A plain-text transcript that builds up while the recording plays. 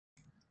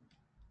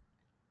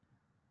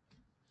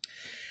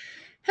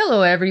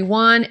Hello,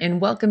 everyone, and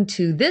welcome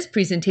to this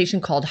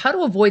presentation called How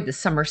to Avoid the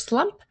Summer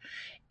Slump.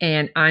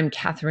 And I'm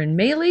Catherine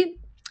Maley.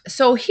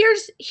 So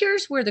here's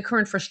where the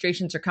current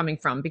frustrations are coming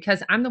from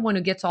because I'm the one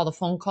who gets all the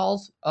phone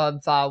calls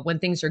of when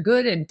things are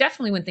good and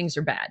definitely when things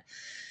are bad.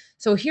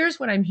 So here's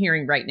what I'm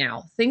hearing right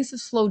now. Things have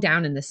slowed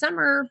down in the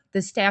summer.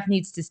 The staff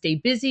needs to stay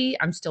busy.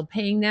 I'm still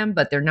paying them,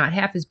 but they're not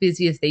half as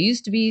busy as they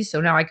used to be. So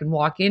now I can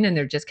walk in and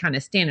they're just kind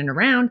of standing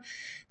around.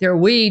 There are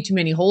way too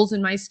many holes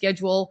in my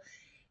schedule,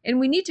 and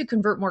we need to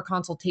convert more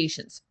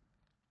consultations.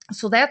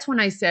 So that's when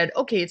I said,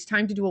 okay, it's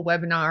time to do a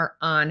webinar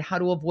on how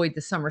to avoid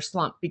the summer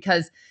slump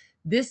because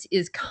this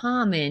is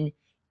common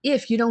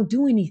if you don't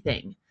do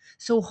anything.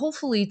 So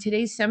hopefully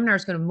today's seminar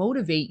is going to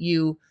motivate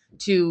you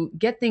to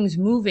get things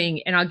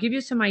moving, and I'll give you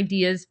some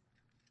ideas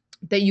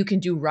that you can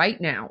do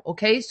right now.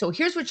 Okay, so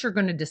here's what you're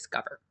going to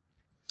discover: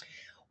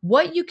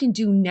 what you can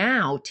do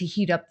now to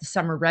heat up the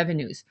summer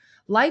revenues.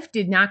 Life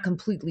did not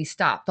completely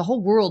stop. The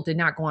whole world did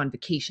not go on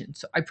vacation.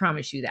 So I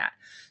promise you that.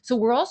 So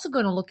we're also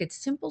going to look at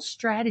simple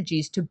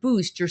strategies to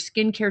boost your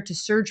skincare to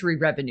surgery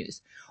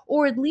revenues,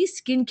 or at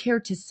least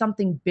skincare to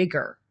something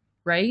bigger,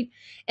 right?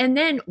 And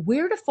then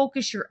where to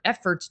focus your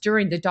efforts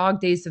during the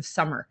dog days of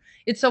summer.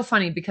 It's so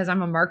funny because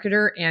I'm a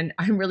marketer and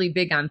I'm really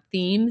big on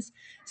themes.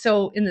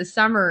 So in the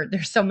summer,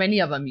 there's so many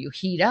of them. You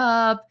heat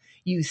up,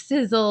 you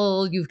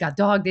sizzle, you've got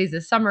dog days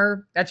of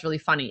summer. That's really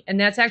funny. And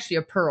that's actually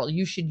a pearl.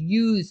 You should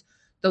use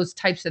those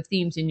types of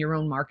themes in your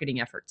own marketing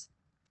efforts.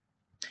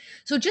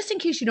 So just in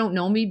case you don't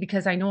know me,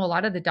 because I know a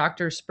lot of the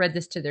doctors spread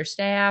this to their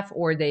staff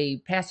or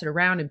they pass it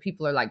around and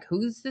people are like,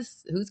 who's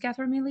this? Who's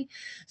Catherine Maley?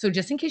 So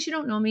just in case you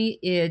don't know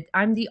me,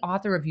 I'm the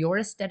author of Your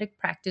Aesthetic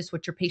Practice,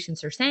 What Your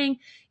Patients Are Saying.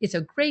 It's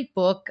a great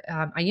book.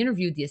 I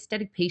interviewed the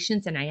aesthetic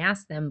patients and I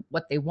asked them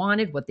what they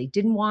wanted, what they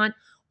didn't want,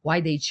 why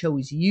they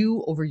chose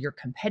you over your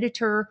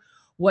competitor,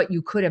 what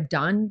you could have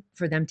done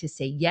for them to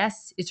say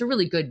yes. It's a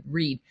really good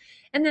read.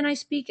 And then I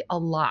speak a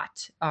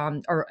lot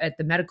or at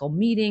the medical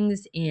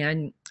meetings.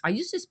 And I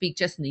used to speak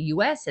just in the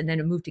US and then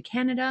I moved to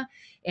Canada.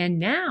 And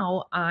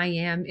now I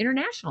am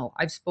international.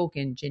 I've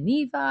spoken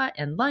Geneva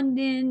and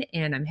London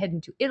and I'm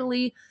heading to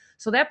Italy.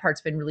 So that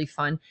part's been really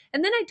fun.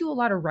 And then I do a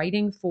lot of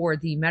writing for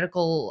the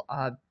medical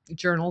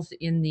journals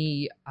in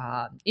the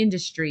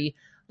industry,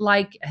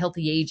 like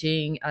Healthy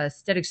Aging,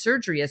 aesthetic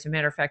surgery. As a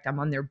matter of fact, I'm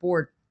on their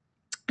board.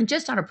 And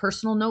just on a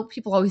personal note,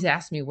 people always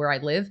ask me where I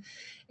live,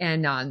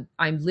 and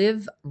I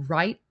live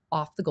right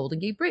off the Golden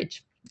Gate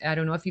Bridge. I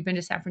don't know if you've been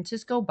to San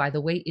Francisco. By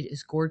the way, it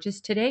is gorgeous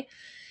today.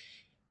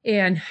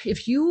 And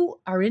if you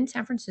are in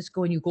San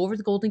Francisco and you go over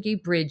the Golden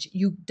Gate Bridge,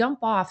 you dump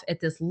off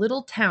at this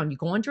little town. You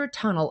go under a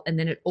tunnel and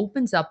then it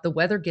opens up. The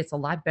weather gets a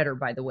lot better,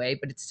 by the way,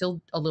 but it's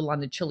still a little on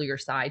the chillier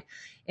side.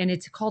 And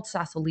it's called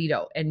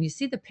Sausalito. And you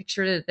see the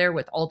picture there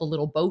with all the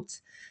little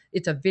boats.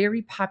 It's a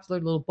very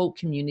popular little boat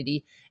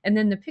community. And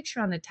then the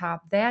picture on the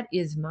top, that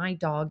is my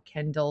dog,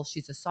 Kendall.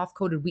 She's a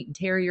soft-coated Wheaten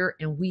Terrier,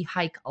 and we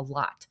hike a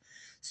lot.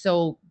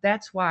 So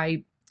that's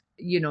why,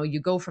 you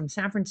go from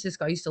San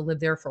Francisco. I used to live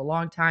there for a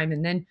long time.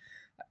 And then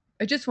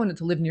I just wanted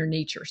to live near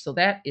nature. So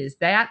that is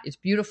that. It's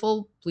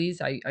beautiful.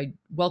 Please, I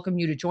welcome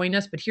you to join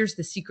us. But here's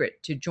the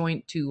secret to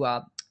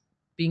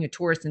being a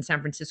tourist in San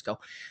Francisco.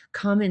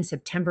 Come in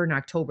September and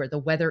October. The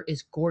weather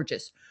is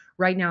gorgeous.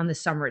 Right now in the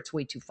summer, it's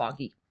way too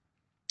foggy.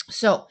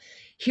 So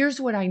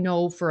here's what I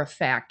know for a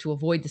fact to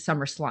avoid the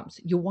summer slumps.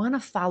 You want to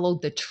follow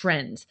the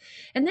trends.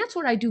 And that's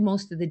what I do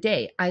most of the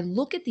day. I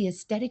look at the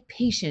aesthetic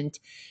patient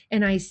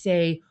and I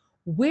say,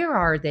 where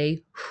are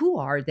they? Who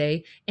are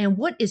they? And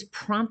what is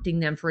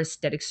prompting them for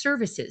aesthetic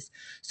services?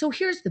 So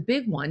here's the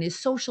big one is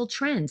social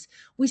trends.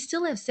 We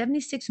still have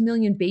 76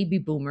 million baby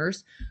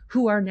boomers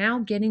who are now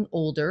getting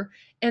older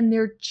and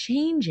they're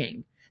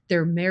changing.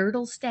 Their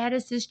marital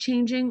status is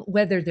changing,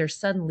 whether they're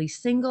suddenly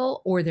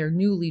single or they're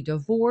newly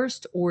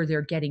divorced or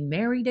they're getting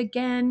married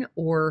again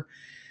or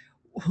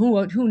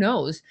who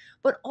knows.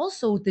 But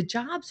also the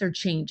jobs are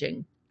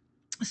changing.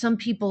 Some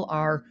people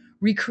are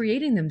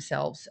recreating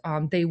themselves.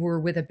 They were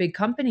with a big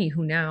company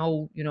who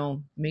now,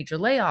 major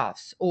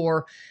layoffs,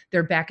 or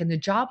they're back in the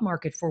job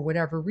market for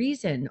whatever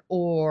reason,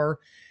 or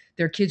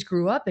their kids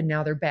grew up and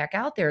now they're back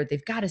out there.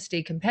 They've got to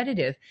stay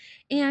competitive.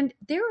 And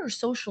there are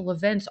social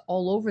events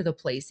all over the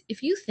place.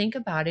 If you think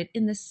about it,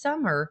 in the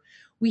summer,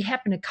 we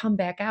happen to come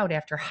back out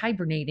after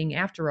hibernating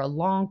after a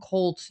long,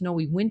 cold,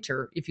 snowy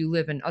winter if you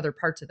live in other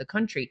parts of the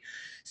country.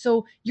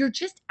 So you're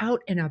just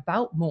out and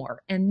about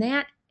more. And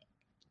that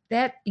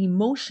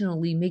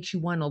emotionally makes you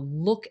want to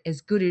look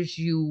as good as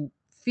you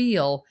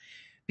feel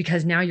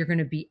because now you're going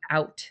to be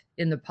out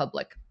in the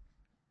public.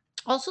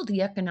 Also,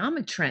 the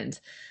economic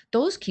trends,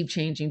 those keep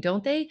changing,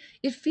 don't they?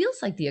 It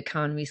feels like the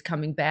economy's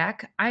coming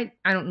back. I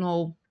don't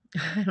know.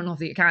 I don't know if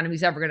the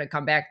economy's ever going to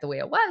come back the way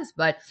it was,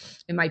 but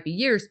it might be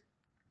years.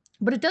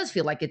 But it does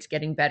feel like it's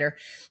getting better.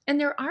 And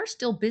there are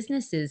still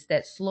businesses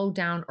that slow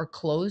down or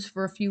close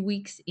for a few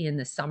weeks in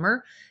the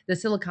summer. The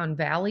Silicon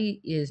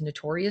Valley is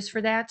notorious for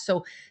that.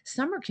 So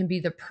summer can be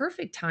the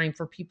perfect time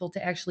for people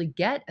to actually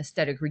get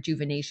aesthetic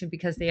rejuvenation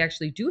because they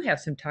actually do have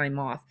some time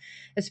off,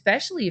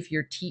 especially if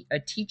you're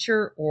a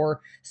teacher or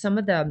some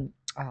of the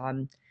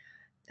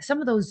some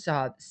of those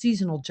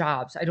seasonal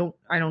jobs. I don't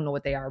know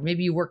what they are.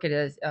 Maybe you work at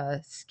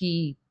a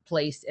ski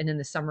place and in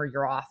the summer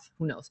you're off.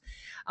 Who knows?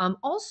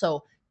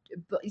 Also,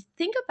 but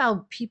think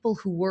about people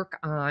who work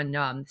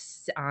on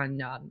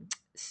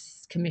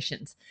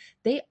commissions.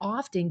 They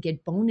often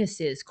get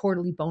bonuses,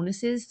 quarterly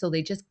bonuses. So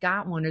they just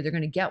got one or they're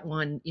going to get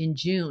one in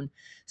June.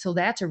 So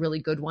that's a really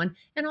good one.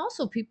 And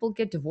also, people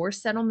get divorce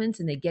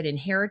settlements and they get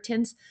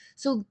inheritance.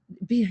 So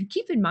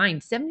keep in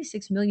mind,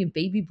 76 million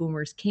baby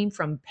boomers came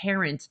from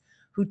parents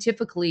who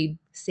typically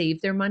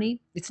save their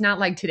money. It's not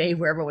like today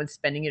where everyone's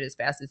spending it as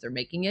fast as they're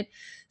making it.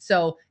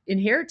 So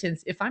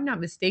inheritance, if I'm not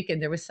mistaken,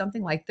 there was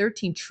something like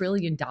 $13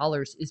 trillion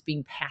is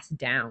being passed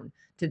down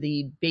to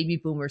the baby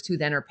boomers who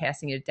then are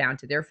passing it down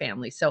to their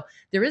families. So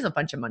there is a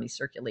bunch of money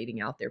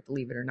circulating out there,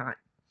 believe it or not.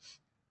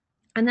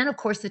 And then, of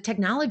course, the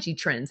technology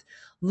trends.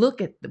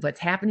 Look at what's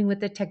happening with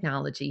the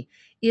technology.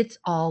 It's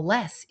all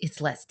less.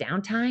 It's less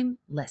downtime,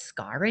 less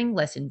scarring,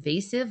 less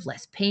invasive,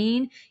 less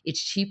pain.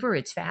 It's cheaper,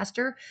 it's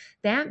faster.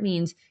 That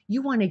means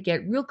you want to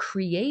get real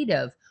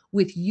creative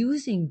with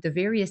using the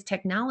various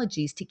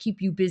technologies to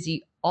keep you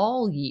busy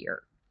all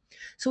year.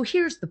 So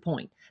here's the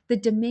point: the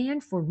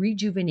demand for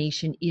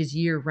rejuvenation is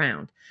year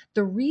round.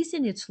 The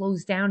reason it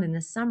slows down in the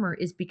summer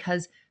is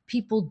because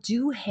people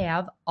do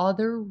have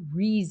other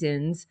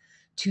reasons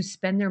to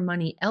spend their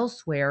money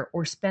elsewhere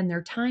or spend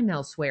their time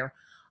elsewhere,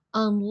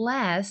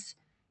 unless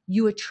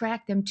you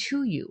attract them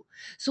to you.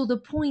 So the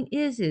point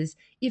is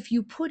if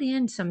you put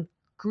in some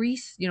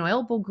grease,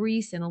 elbow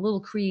grease and a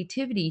little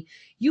creativity,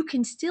 you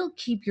can still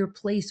keep your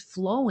place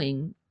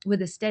flowing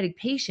with aesthetic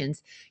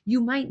patients. You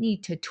might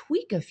need to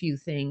tweak a few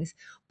things,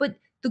 but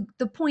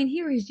the point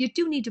here is you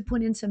do need to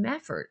put in some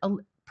effort,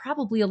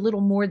 probably a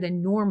little more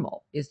than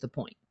normal is the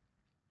point,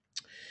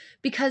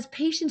 because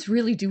patients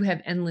really do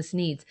have endless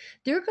needs.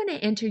 They're going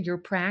to enter your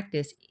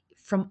practice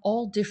from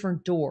all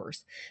different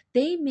doors.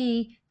 They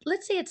may,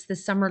 let's say it's the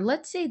summer,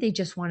 let's say they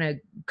just want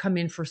to come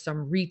in for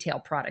some retail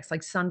products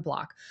like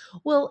sunblock.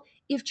 Well,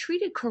 if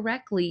treated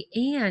correctly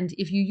and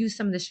if you use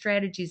some of the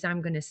strategies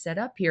I'm going to set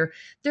up here,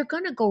 they're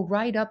going to go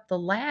right up the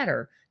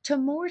ladder to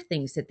more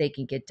things that they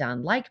can get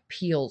done, like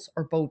peels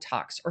or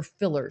Botox or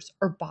fillers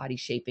or body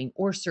shaping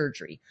or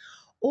surgery.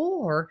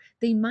 Or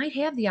they might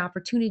have the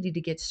opportunity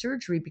to get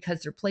surgery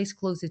because their place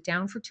closes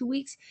down for 2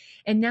 weeks.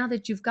 And now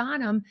that you've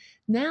got them,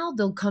 now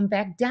they'll come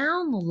back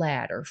down the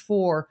ladder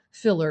for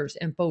fillers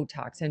and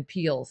Botox and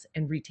peels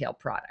and retail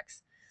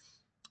products.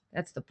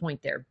 That's the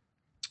point there.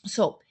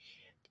 So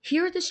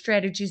here are the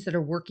strategies that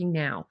are working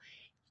now.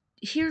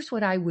 Here's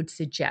what I would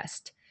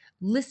suggest: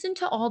 listen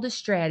to all the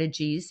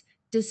strategies,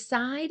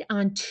 decide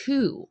on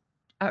two.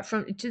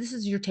 This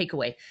is your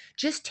takeaway.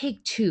 Just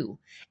take two,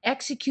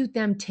 execute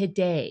them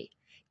today,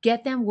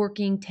 get them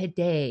working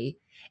today,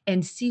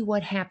 and see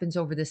what happens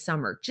over the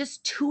summer.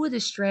 Just two of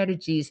the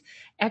strategies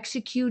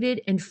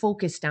executed and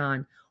focused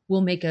on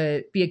will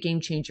be a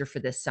game changer for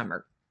this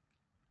summer.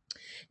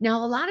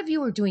 Now, a lot of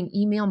you are doing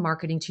email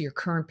marketing to your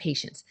current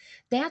patients.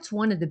 That's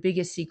one of the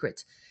biggest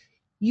secrets.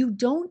 You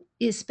don't,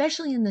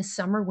 especially in the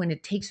summer when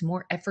it takes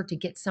more effort to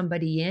get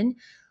somebody in,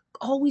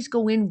 always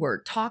go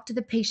inward. Talk to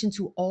the patients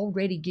who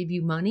already give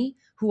you money,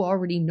 who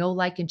already know,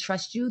 like, and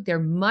trust you. They're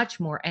much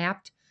more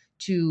apt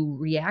to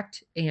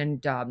react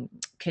and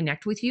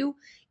connect with you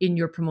in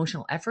your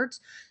promotional efforts.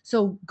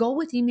 So go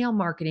with email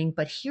marketing.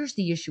 But here's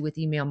the issue with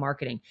email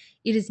marketing: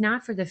 it is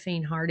not for the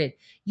faint-hearted.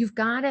 You've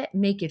got to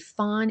make it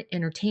fun,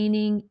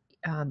 entertaining,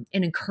 and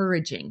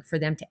encouraging for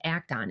them to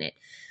act on it.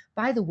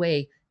 By the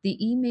way, the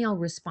email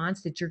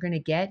response that you're going to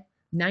get,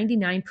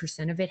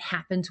 99% of it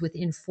happens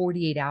within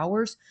 48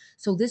 hours.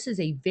 So this is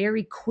a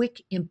very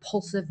quick,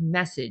 impulsive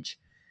message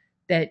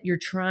that you're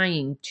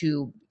trying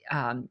to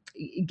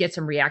get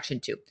some reaction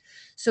to.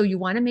 So you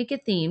want to make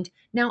it themed.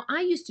 Now, I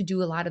used to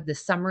do a lot of the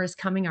summer is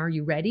coming. Are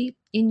you ready?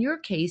 In your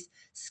case,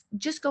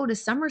 just go to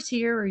summer's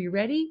here. Are you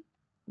ready?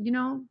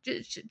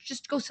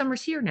 Just go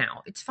summer's here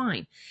now. It's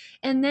fine.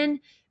 And then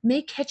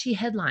make catchy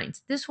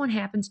headlines. This one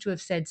happens to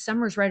have said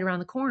summer's right around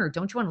the corner.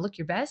 Don't you want to look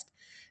your best?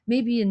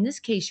 Maybe in this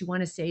case, you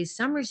want to say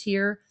summer's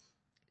here,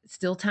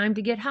 still time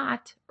to get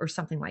hot, or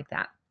something like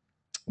that.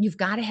 You've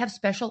got to have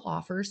special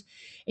offers,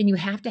 and you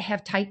have to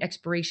have tight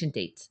expiration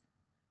dates.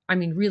 I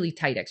mean, really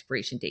tight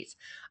expiration dates.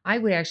 I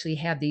would actually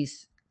have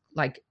these,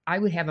 like, I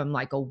would have them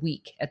like a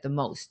week at the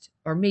most,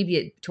 or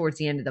maybe towards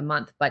the end of the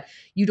month, but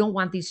you don't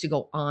want these to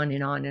go on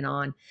and on and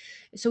on.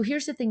 So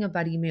here's the thing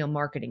about email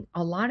marketing.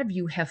 A lot of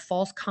you have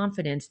false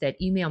confidence that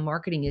email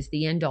marketing is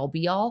the end all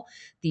be all.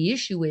 The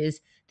issue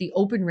is the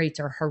open rates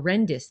are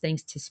horrendous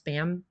thanks to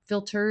spam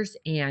filters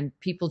and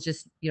people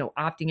just,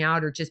 opting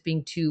out or just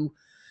being too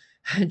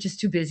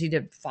busy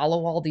to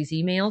follow all these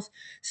emails.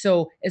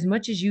 So as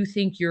much as you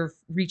think you're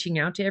reaching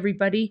out to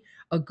everybody,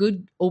 a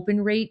good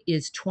open rate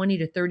is 20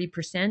 to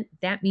 30%.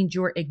 That means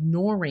you're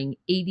ignoring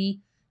 80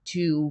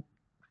 to,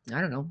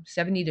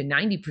 70 to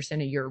 90%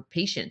 of your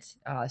patients.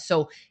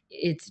 So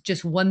it's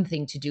just one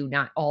thing to do,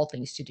 not all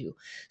things to do.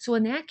 So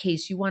in that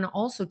case, you want to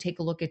also take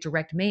a look at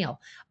direct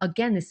mail.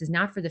 Again, this is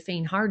not for the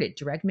faint-hearted.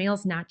 Direct mail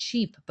is not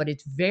cheap, but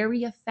it's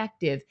very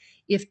effective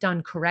if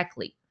done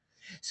correctly.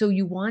 So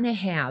you want to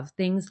have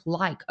things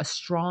like a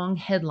strong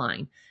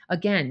headline.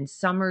 Again,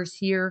 summer's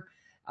here.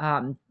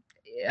 Um,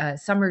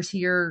 summer's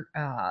here.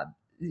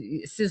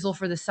 Sizzle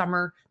for the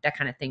summer, that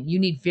kind of thing. You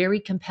need very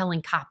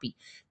compelling copy.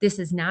 This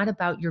is not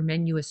about your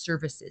menu of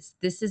services.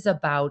 This is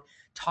about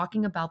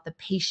talking about the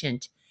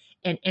patient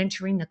and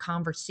entering the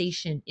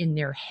conversation in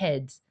their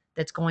heads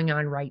that's going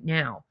on right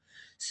now.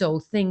 So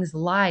things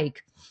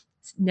like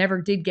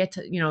never did get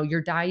to,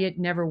 your diet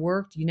never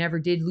worked, you never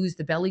did lose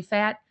the belly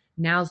fat.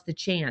 Now's the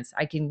chance.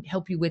 I can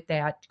help you with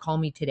that. Call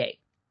me today.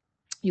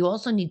 You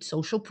also need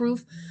social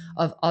proof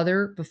of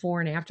other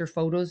before and after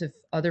photos of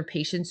other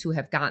patients who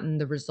have gotten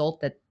the result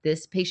that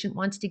this patient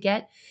wants to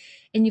get.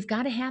 And you've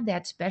got to have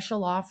that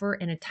special offer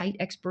and a tight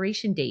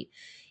expiration date.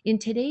 In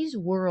today's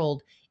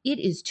world, it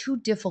is too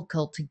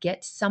difficult to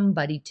get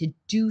somebody to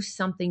do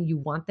something you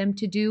want them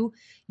to do.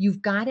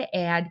 You've got to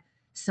add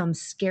some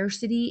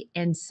scarcity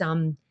and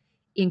some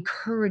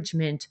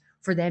encouragement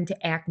for them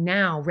to act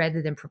now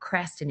rather than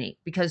procrastinate,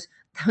 because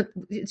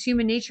it's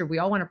human nature. We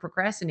all want to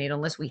procrastinate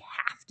unless we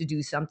have to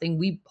do something.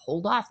 We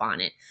hold off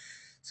on it.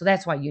 So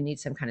that's why you need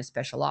some kind of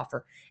special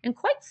offer. And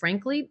quite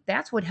frankly,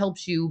 that's what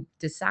helps you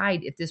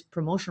decide if this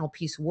promotional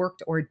piece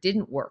worked or it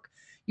didn't work.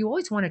 You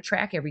always want to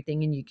track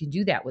everything, and you can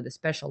do that with a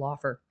special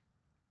offer.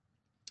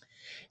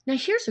 Now,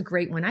 here's a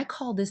great one. I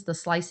call this the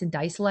slice and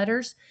dice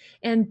letters.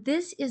 And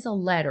this is a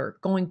letter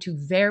going to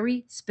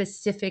very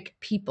specific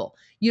people.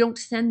 You don't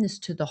send this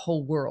to the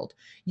whole world.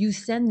 You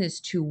send this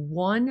to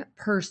one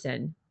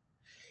person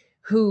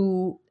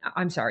who,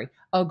 I'm sorry,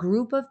 a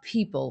group of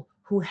people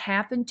who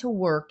happen to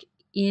work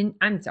in,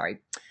 I'm sorry,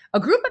 a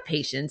group of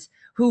patients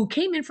who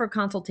came in for a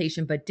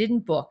consultation but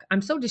didn't book.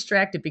 I'm so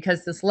distracted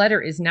because this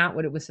letter is not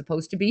what it was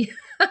supposed to be.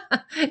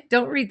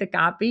 Don't read the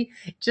copy.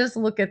 Just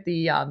look at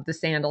the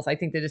sandals. I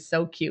think that is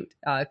so cute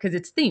because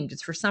it's themed.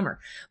 It's for summer.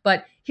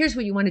 But here's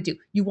what you want to do.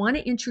 You want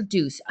to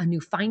introduce a new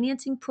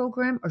financing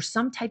program or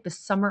some type of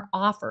summer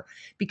offer,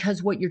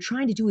 because what you're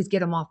trying to do is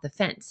get them off the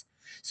fence.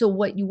 So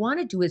what you want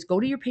to do is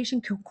go to your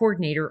patient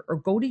coordinator or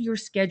go to your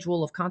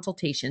schedule of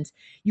consultations.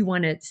 You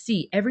want to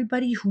see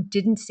everybody who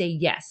didn't say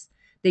yes.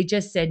 They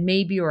just said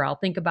maybe, or I'll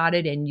think about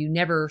it, and you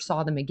never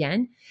saw them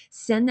again.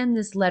 Send them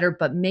this letter,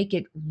 but make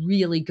it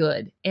really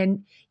good.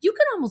 And you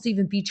can almost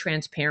even be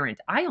transparent.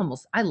 I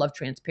love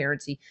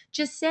transparency.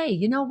 Just say,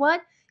 you know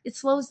what? It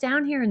slows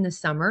down here in the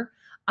summer.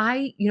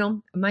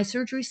 My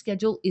surgery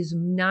schedule is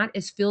not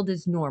as filled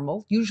as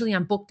normal. Usually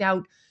I'm booked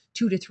out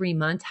 2 to 3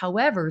 months.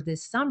 However,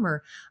 this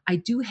summer, I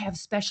do have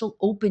special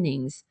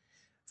openings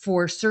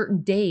for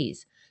certain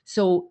days.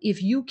 So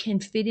if you can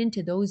fit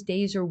into those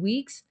days or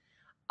weeks,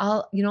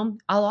 I'll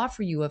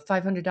offer you a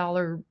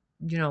 $500,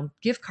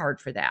 gift card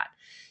for that.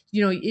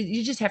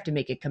 You just have to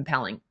make it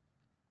compelling.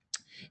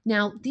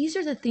 Now, these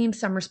are the theme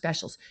summer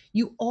specials.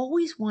 You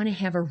always want to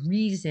have a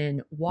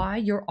reason why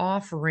you're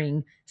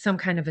offering some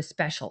kind of a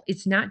special.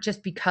 It's not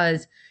just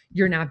because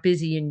you're not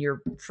busy and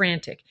you're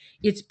frantic.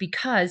 It's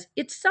because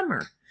it's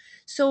summer.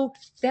 So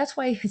that's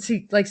why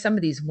see, like some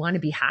of these want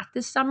to be hot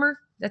this summer.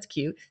 That's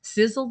cute.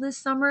 Sizzle this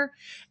summer.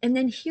 And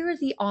then here are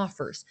the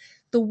offers.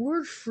 The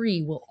word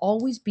free will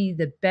always be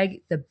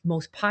the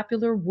most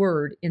popular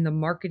word in the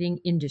marketing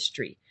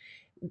industry.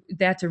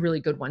 That's a really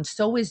good one.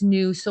 So is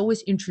new, so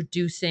is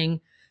introducing,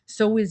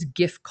 so is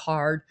gift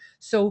card.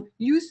 So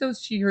use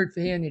those to your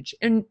advantage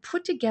and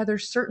put together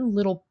certain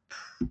little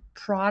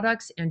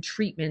products and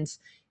treatments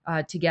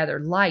together,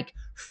 like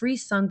free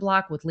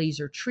sunblock with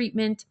laser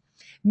treatment,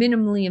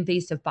 minimally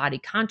invasive body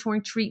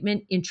contouring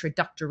treatment,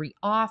 introductory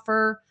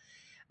offer,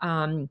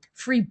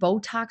 free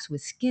Botox with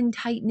skin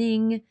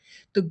tightening.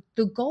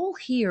 The goal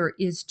here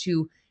is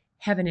to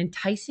have an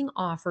enticing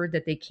offer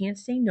that they can't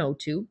say no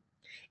to.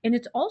 And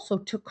it's also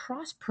to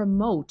cross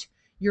promote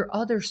your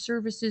other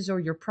services or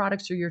your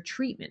products or your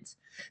treatments.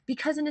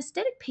 Because an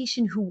aesthetic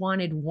patient who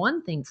wanted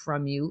one thing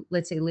from you,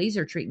 let's say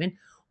laser treatment,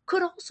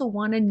 could also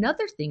want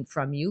another thing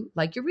from you,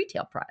 like your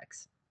retail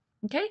products.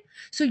 Okay,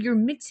 so you're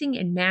mixing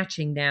and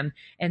matching them,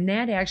 and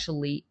that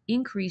actually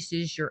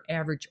increases your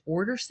average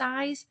order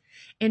size,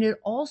 and it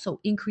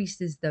also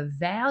increases the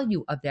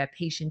value of that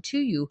patient to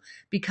you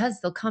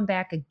because they'll come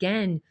back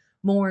again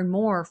more and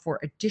more for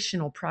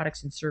additional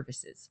products and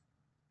services.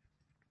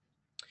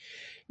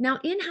 Now,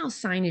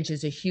 in-house signage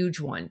is a huge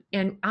one,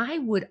 and I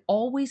would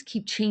always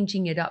keep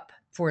changing it up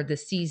for the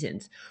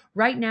seasons.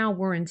 Right now,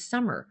 we're in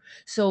summer,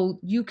 so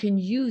you can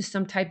use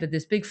some type of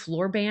this big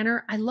floor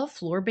banner. I love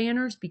floor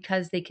banners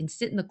because they can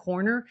sit in the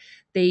corner.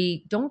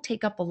 They don't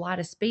take up a lot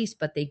of space,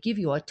 but they give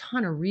you a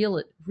ton of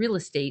real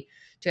estate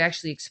to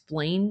actually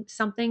explain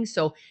something.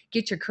 So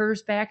get your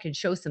curves back and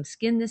show some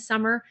skin this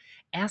summer.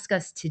 Ask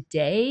us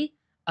today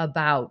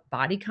about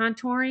body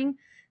contouring.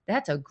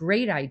 That's a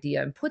great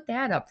idea, and put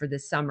that up for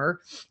this summer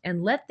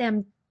and let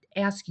them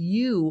ask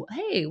you,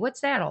 hey,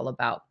 what's that all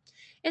about?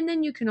 And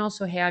then you can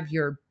also have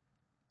your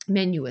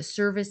menu of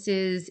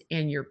services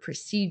and your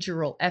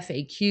procedural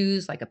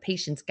FAQs, like a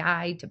patient's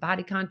guide to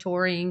body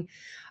contouring.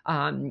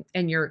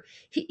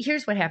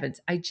 Here's what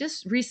happens. I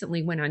just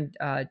recently went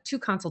on 2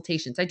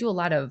 consultations. I do a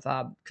lot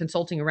of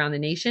consulting around the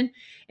nation,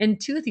 and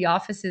 2 of the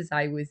offices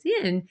I was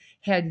in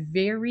had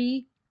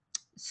very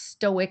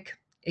stoic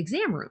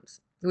exam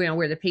rooms,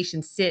 where the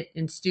patients sit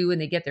and stew and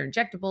they get their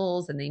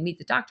injectables and they meet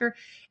the doctor.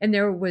 And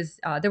there was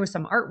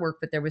some artwork,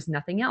 but there was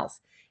nothing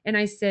else. And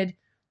I said,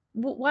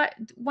 well,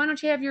 why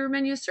don't you have your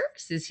menu of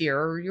services here,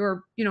 or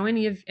your,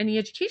 any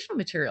educational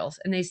materials?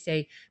 And they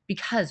say,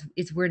 because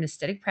we're an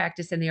aesthetic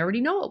practice and they already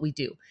know what we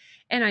do.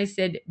 And I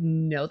said,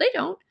 no, they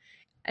don't.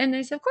 And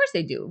they said, of course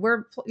they do.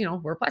 We're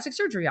a plastic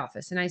surgery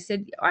office. And I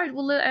said, all right,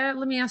 well,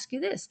 let me ask you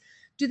this.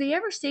 Do they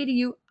ever say to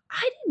you,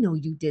 I didn't know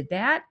you did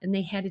that, and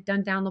they had it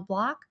done down the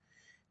block?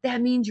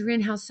 That means your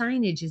in-house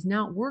signage is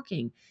not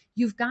working.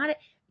 You've got it.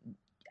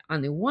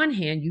 On the one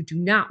hand, you do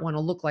not want to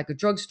look like a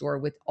drugstore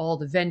with all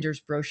the vendors'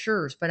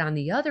 brochures. But on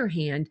the other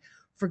hand,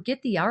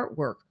 forget the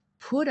artwork.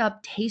 Put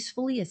up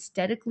tastefully,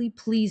 aesthetically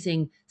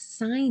pleasing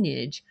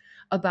signage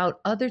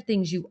about other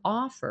things you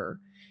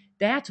offer.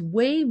 That's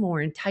way more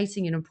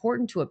enticing and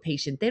important to a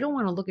patient. They don't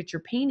want to look at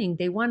your painting.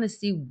 They want to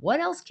see, what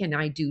else can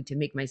I do to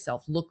make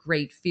myself look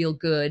great, feel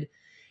good,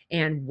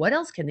 and what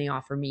else can they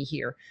offer me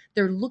here?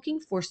 They're looking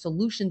for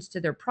solutions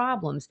to their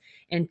problems,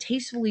 and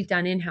tastefully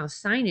done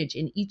in-house signage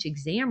in each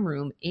exam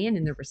room and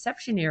in the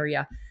reception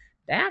area.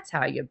 That's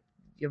how you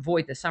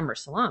avoid the summer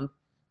slump.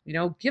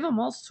 Give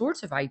them all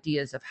sorts of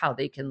ideas of how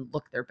they can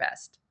look their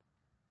best.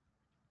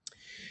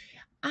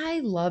 I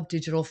love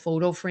digital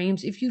photo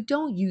frames. If you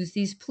don't use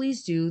these,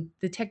 please do.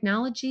 The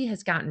technology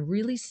has gotten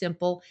really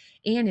simple,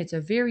 and it's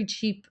a very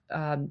cheap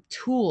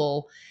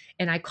tool.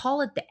 And I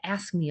call it the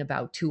Ask Me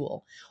About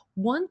tool.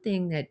 One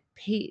thing that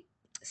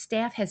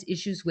staff has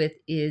issues with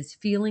is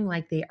feeling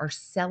like they are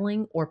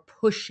selling or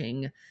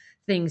pushing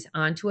things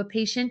onto a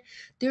patient.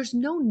 There's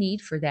no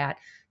need for that.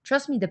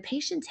 Trust me, the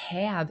patients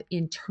have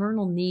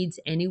internal needs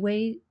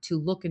anyway to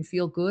look and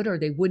feel good, or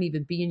they wouldn't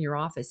even be in your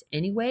office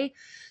anyway.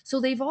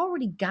 So they've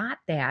already got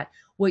that.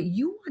 What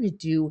you want to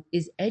do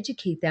is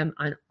educate them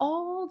on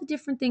all the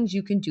different things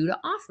you can do to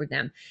offer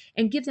them,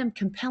 and give them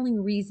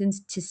compelling reasons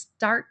to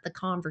start the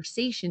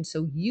conversation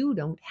so you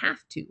don't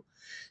have to.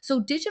 So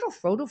digital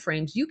photo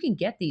frames, you can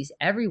get these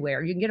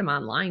everywhere. You can get them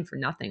online for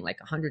nothing, like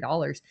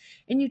 $100,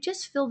 and you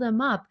just fill them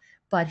up.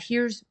 But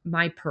here's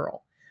my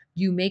pearl.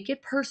 You make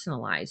it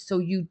personalized. So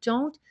you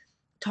don't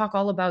talk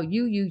all about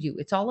you.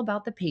 It's all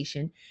about the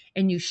patient,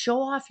 and you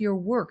show off your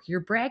work.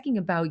 You're bragging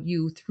about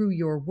you through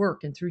your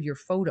work and through your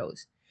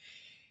photos.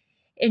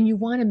 And you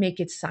want to make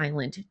it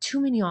silent.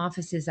 Too many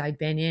offices I've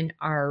been in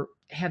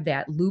have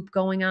that loop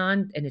going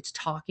on, and it's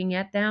talking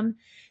at them.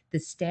 The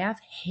staff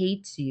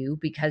hates you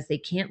because they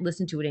can't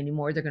listen to it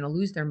anymore. They're going to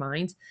lose their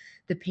minds.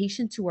 The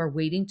patients who are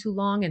waiting too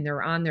long and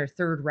they're on their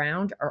third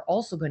round are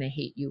also going to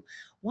hate you.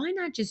 Why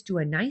not just do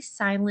a nice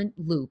silent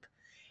loop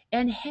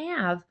and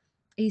have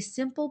a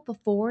simple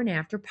before and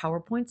after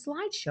PowerPoint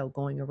slideshow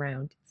going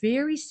around?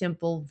 Very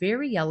simple,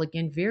 very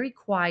elegant, very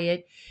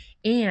quiet.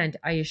 And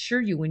I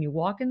assure you, when you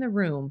walk in the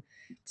room,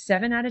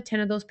 7 out of 10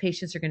 of those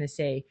patients are going to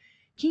say,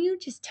 can you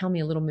just tell me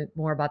a little bit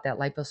more about that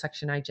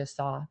liposuction I just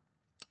saw?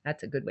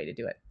 That's a good way to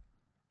do it.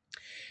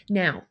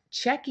 Now,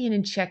 check in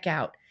and check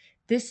out.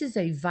 This is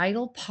a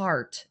vital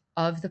part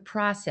of the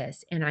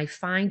process, and I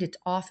find it's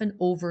often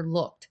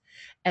overlooked,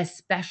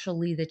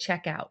 especially the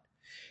checkout.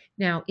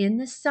 Now, in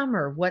the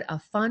summer, what a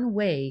fun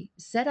way,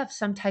 set up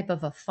some type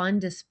of a fun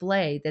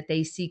display that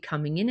they see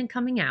coming in and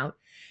coming out.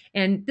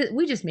 And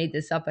we just made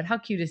this up, but how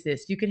cute is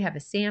this? You could have a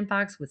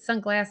sandbox with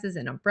sunglasses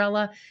and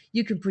umbrella.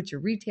 You can put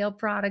your retail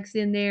products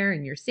in there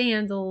and your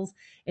sandals,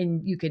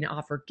 and you can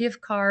offer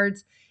gift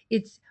cards.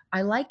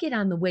 I like it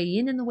on the way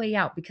in and the way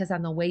out, because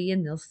on the way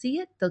in, they'll see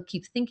it, they'll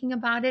keep thinking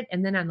about it.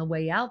 And then on the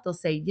way out, they'll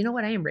say, you know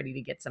what, I am ready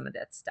to get some of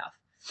that stuff.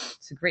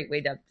 It's a great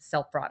way to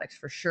sell products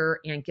for sure,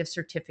 and gift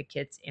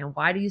certificates. And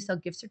why do you sell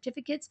gift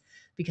certificates?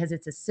 Because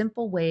it's a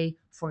simple way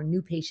for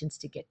new patients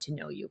to get to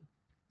know you.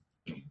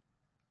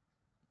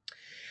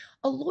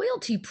 A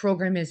loyalty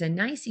program is a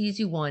nice,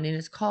 easy one, and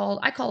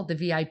I call it the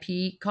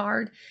VIP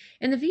card.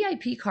 And the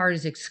VIP card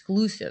is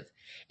exclusive,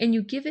 and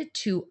you give it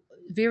to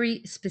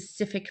very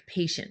specific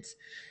patients.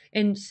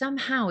 And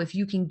somehow, if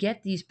you can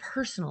get these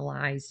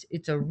personalized,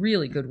 it's a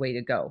really good way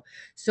to go.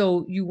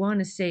 So you want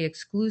to say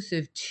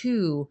exclusive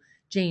to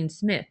Jane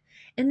Smith.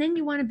 And then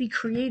you want to be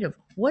creative.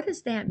 What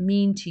does that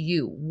mean to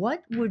you?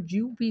 What would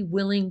you be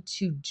willing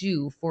to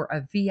do for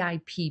a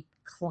VIP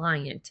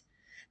client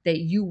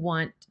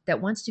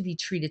that wants to be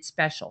treated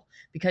special?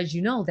 Because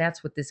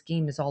that's what this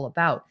game is all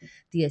about.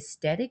 The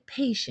aesthetic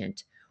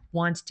patient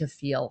wants to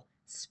feel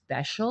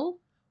special,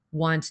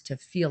 wants to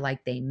feel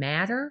like they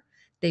matter.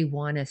 They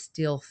want to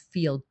still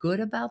feel good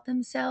about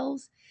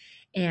themselves.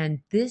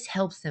 And this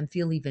helps them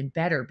feel even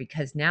better,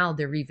 because now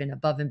they're even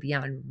above and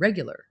beyond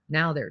regular.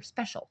 Now they're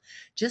special,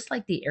 just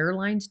like the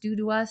airlines do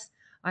to us.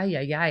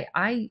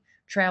 I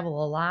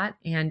travel a lot,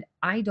 and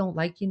I don't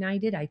like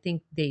United. I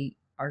think they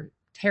are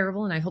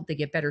terrible, and I hope they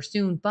get better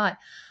soon. But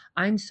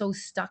I'm so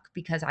stuck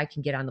because I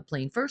can get on the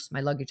plane first.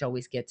 My luggage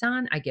always gets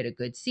on. I get a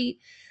good seat.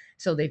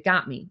 So they've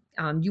got me.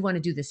 You want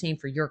to do the same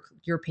for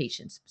your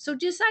patients. So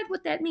decide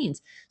what that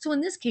means. So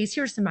in this case,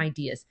 here's some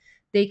ideas.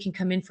 They can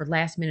come in for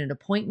last minute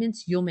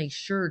appointments. You'll make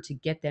sure to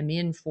get them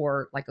in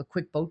for like a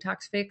quick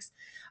Botox fix,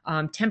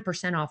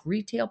 10% off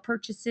retail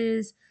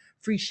purchases,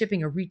 free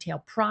shipping of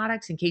retail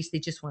products in case they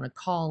just want to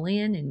call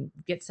in and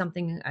get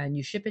something and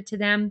you ship it to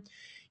them.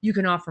 You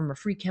can offer them a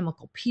free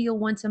chemical peel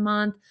once a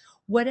month.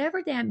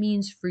 Whatever that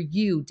means for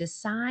you,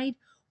 decide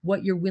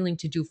what you're willing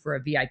to do for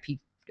a VIP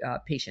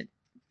patient.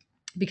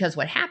 Because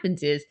what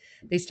happens is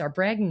they start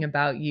bragging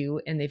about you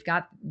and they've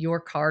got your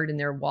card in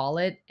their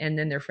wallet. And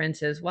then their friend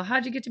says, well,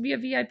 how'd you get to be a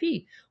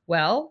VIP?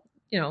 Well,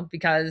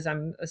 because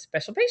I'm a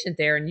special patient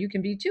there and you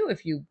can be too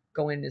if you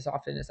go in as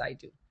often as I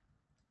do.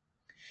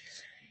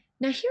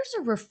 Now, here's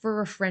a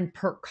refer a friend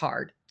perk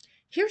card.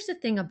 Here's the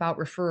thing about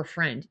refer a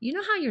friend. You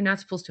know how you're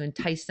not supposed to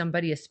entice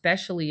somebody,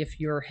 especially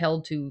if you're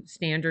held to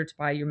standards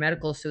by your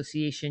medical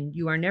association.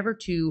 You are never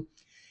to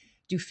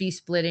do fee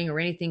splitting or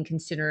anything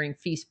considering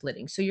fee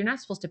splitting. So you're not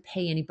supposed to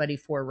pay anybody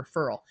for a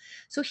referral.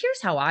 So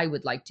here's how I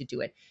would like to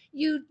do it.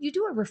 You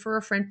do a refer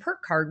a friend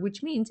perk card,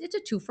 which means it's a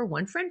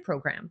 2-for-1 friend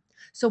program.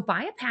 So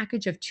buy a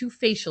package of 2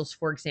 facials,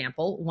 for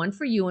example, one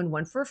for you and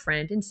one for a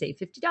friend, and save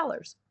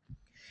 $50.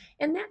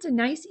 And that's a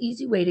nice,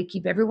 easy way to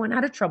keep everyone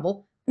out of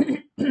trouble.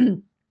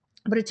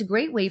 But it's a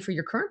great way for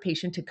your current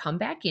patient to come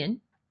back in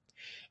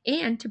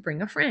and to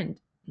bring a friend.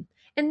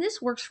 And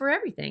this works for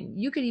everything.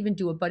 You could even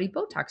do a Buddy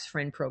Botox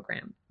friend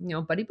program,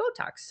 Buddy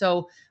Botox.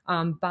 So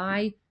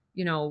buy,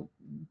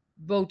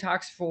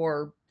 Botox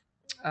for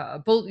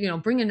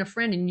both, bring in a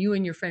friend and you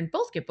and your friend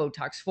both get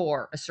Botox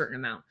for a certain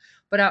amount.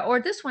 But, or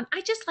this one,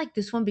 I just like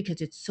this one because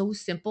it's so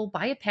simple.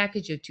 Buy a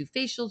package of 2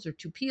 facials or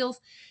 2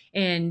 peels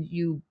and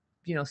you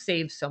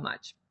save so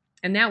much.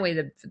 And that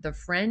way the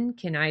friend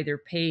can either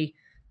pay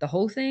the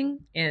whole thing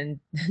and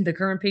the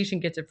current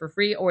patient gets it for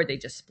free, or they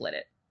just split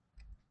it.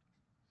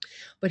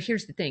 But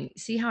here's the thing.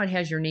 See how it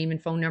has your name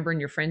and phone number and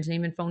your friend's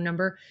name and phone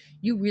number?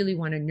 You really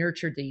want to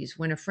nurture these.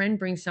 When a friend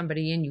brings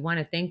somebody in, you want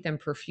to thank them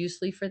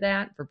profusely for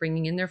that, for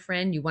bringing in their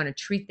friend. You want to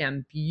treat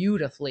them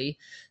beautifully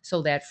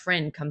so that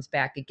friend comes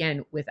back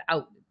again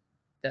without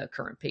the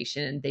current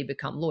patient and they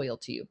become loyal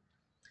to you.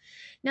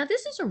 Now,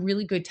 this is a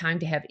really good time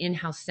to have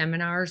in-house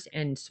seminars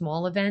and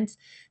small events.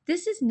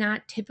 This is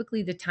not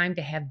typically the time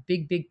to have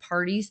big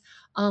parties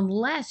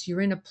unless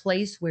you're in a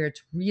place where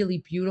it's really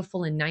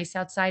beautiful and nice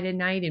outside at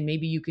night, and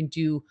maybe you can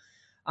do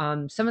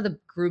some of the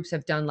groups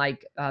have done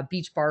like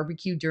beach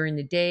barbecue during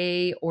the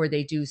day, or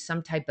they do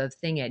some type of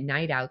thing at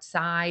night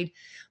outside.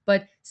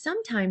 But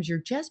sometimes you're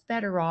just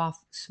better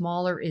off.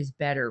 Smaller is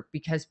better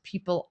because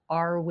people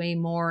are away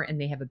more and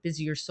they have a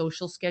busier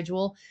social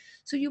schedule.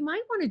 So you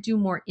might want to do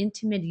more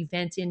intimate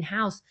events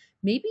in-house,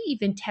 maybe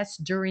even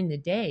test during the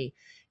day.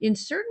 In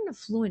certain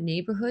affluent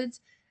neighborhoods,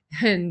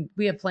 and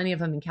we have plenty of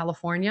them in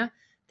California,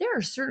 there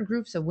are certain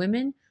groups of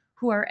women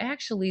who are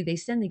actually, they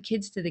send the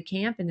kids to the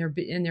camp and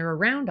they're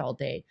around all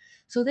day.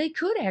 So they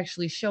could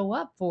actually show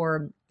up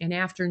for an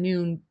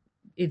afternoon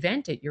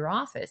event at your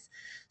office.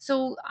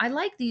 So I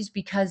like these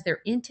because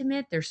they're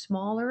intimate, they're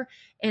smaller,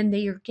 and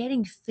they are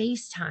getting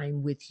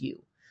FaceTime with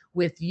you,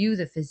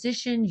 the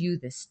physician, you,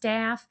 the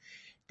staff.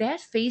 That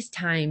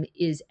FaceTime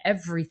is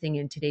everything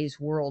in today's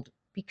world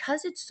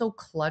because it's so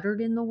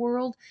cluttered in the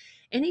world.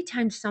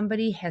 Anytime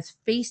somebody has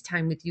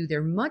FaceTime with you,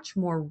 they're much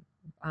more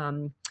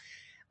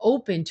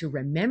open to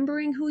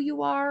remembering who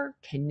you are,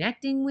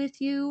 connecting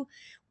with you.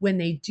 When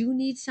they do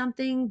need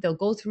something, they'll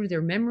go through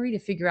their memory to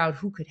figure out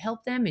who could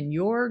help them, and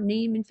your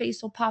name and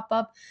face will pop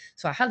up.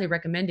 So I highly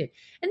recommend it.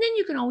 And then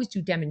you can always do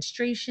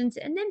demonstrations,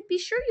 and then be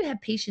sure you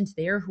have patients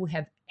there who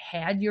have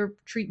had your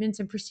treatments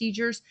and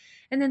procedures,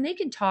 and then they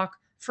can talk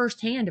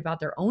firsthand about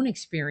their own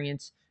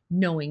experience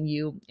knowing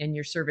you and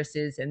your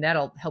services, and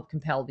that'll help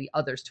compel the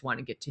others to want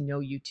to get to know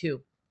you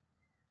too.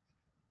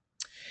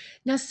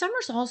 Now,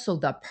 summer's also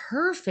the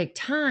perfect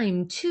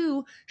time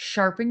to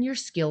sharpen your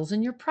skills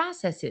and your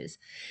processes.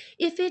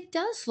 If it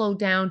does slow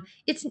down,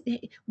 it's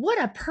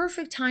what a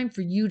perfect time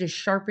for you to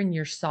sharpen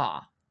your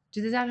saw.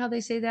 Is that how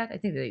they say that? I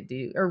think they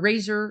do. Or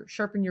razor,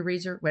 sharpen your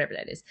razor, whatever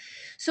that is.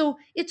 So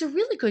it's a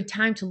really good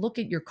time to look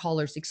at your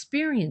caller's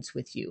experience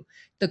with you,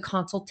 the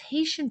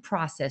consultation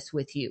process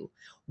with you,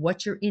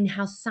 what's your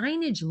in-house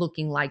signage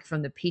looking like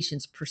from the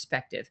patient's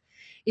perspective.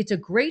 It's a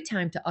great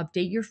time to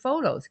update your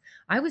photos.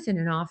 I was in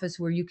an office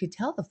where you could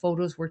tell the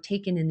photos were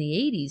taken in the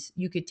 80s.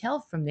 You could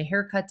tell from the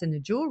haircuts and the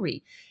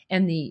jewelry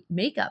and the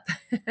makeup.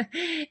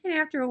 And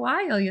after a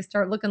while, you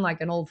start looking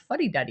like an old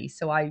fuddy-duddy.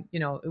 So I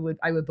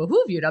would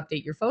behoove you to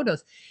update your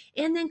photos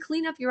and then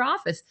clean up your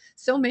office.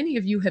 So many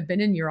of you have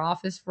been in your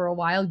office for a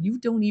while. You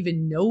don't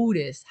even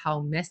notice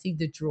how messy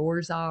the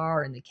drawers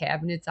are and the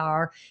cabinets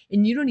are.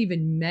 And you don't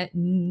even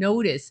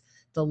notice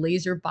the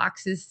laser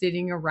boxes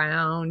sitting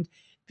around,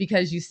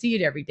 because you see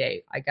it every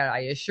day. I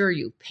assure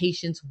you,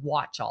 patients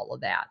watch all of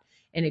that.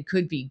 And it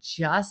could be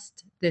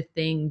just the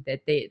thing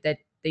that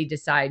they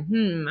decide,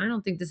 I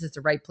don't think this is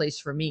the right place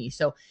for me.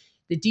 So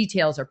the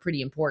details are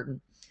pretty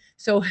important.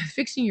 So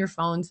fixing your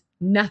phones,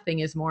 nothing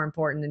is more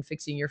important than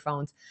fixing your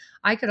phones.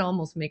 I could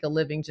almost make a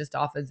living just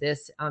off of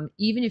this.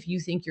 Even if you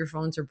think your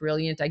phones are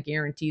brilliant, I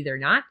guarantee they're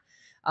not.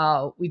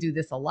 We do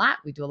this a lot.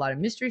 We do a lot of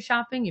mystery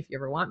shopping. If you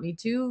ever want me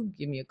to,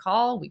 give me a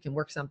call. We can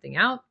work something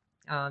out.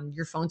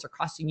 Your phones are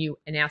costing you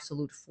an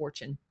absolute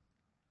fortune.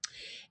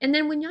 And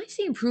then when I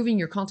say improving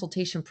your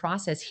consultation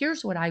process,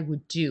 here's what I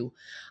would do.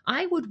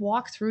 I would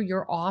walk through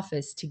your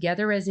office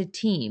together as a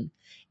team,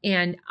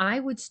 and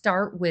I would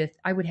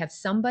have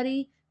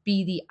somebody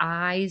be the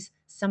eyes,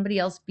 somebody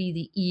else be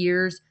the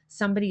ears,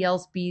 somebody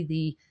else be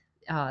the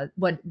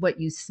what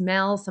you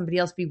smell, somebody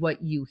else be what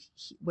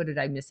did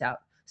I miss out?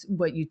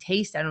 What you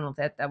taste. I don't know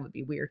if that would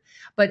be weird,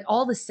 but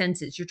all the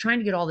senses. You're trying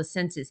to get all the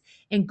senses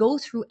and go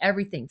through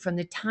everything from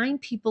the time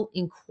people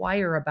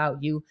inquire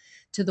about you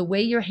to the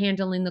way you're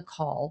handling the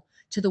call,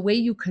 to the way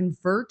you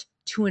convert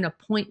to an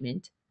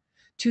appointment,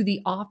 to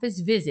the office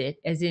visit,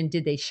 as in,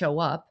 did they show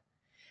up?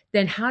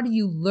 Then how do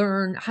you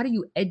learn? How do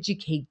you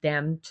educate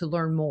them to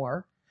learn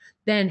more?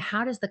 Then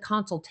how does the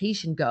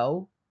consultation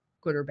go,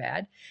 good or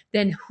bad?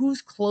 Then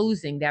who's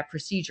closing that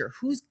procedure?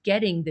 Who's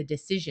getting the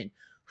decision?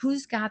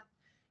 Who's got,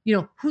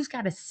 who's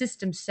got a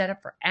system set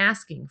up for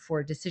asking for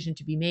a decision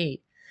to be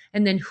made?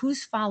 And then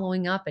who's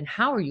following up and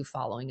how are you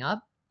following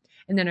up?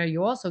 And then are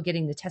you also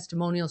getting the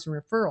testimonials and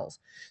referrals?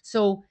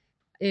 So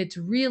it's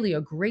really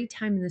a great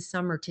time in the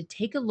summer to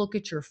take a look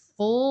at your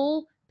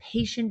full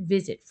patient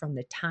visit from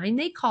the time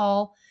they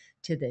call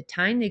to the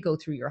time they go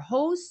through your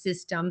whole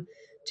system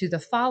to the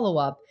follow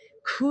up.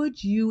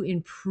 Could you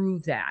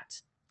improve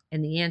that?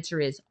 And the answer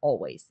is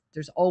always.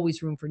 There's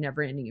always room for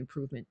never ending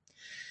improvement.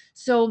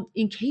 So,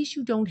 in case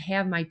you don't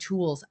have my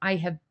tools, I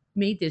have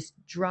made this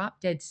drop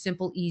dead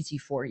simple easy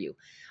for you.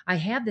 I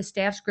have the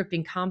staff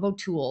scripting combo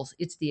tools.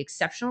 It's the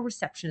exceptional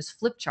receptionist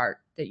flip chart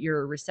that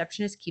your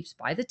receptionist keeps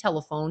by the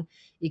telephone.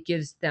 It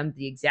gives them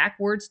the exact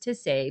words to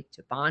say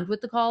to bond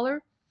with the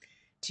caller,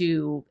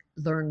 to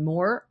learn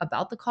more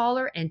about the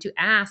caller, and to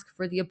ask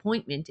for the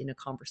appointment in a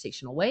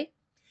conversational way.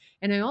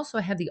 And I also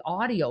have the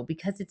audio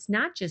because it's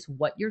not just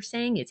what you're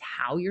saying, it's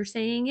how you're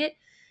saying it.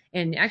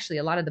 And actually,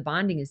 a lot of the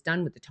bonding is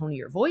done with the tone of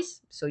your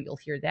voice. So you'll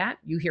hear that.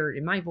 You hear it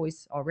in my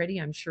voice already,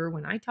 I'm sure,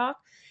 when I talk.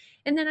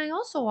 And then I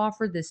also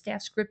offer the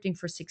staff scripting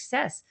for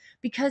success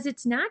because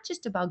it's not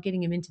just about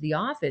getting them into the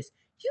office.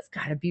 You've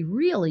got to be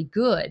really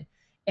good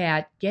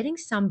at getting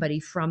somebody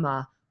from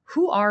a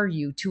who are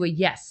you to a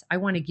yes, I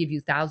want to give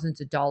you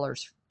thousands of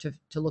dollars to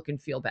look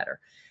and feel better.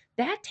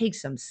 That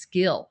takes some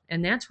skill.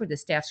 And that's where the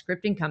staff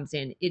scripting comes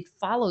in. It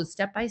follows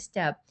step by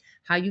step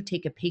how you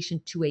take a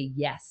patient to a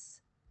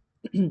yes.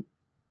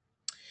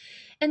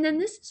 And then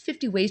this is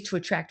 50 ways to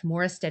attract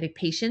more aesthetic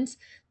patients.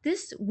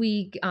 This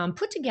we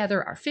put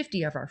together our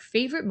 50 of our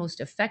favorite,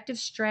 most effective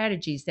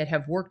strategies that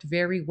have worked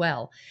very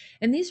well.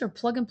 And these are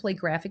plug and play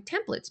graphic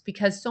templates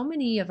because so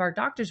many of our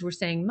doctors were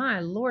saying, my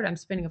Lord, I'm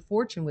spending a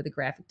fortune with a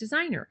graphic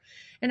designer.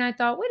 And I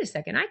thought, wait a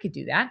second, I could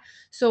do that.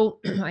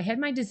 So I had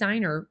my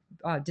designer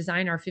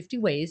design our 50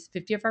 ways,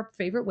 50 of our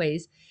favorite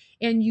ways.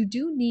 And you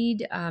do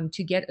need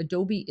to get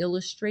Adobe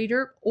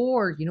Illustrator,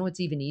 or, it's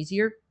even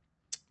easier,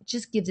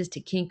 just give this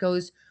to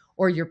Kinko's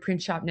or your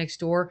print shop next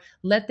door.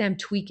 Let them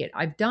tweak it.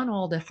 I've done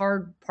all the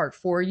hard part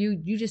for you.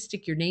 You just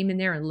stick your name in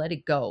there and let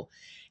it go.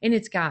 And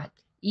it's got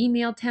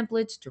email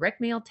templates, direct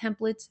mail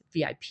templates,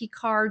 VIP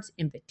cards,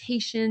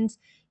 invitations,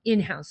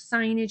 in-house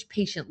signage,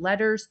 patient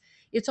letters.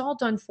 It's all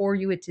done for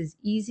you. It's as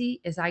easy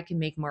as I can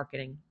make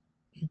marketing.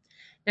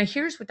 Now,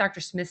 here's what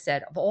Dr. Smith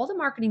said. Of all the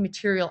marketing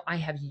material I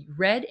have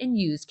read and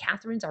used,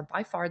 Catherine's are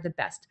by far the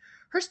best.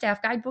 Her staff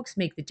guidebooks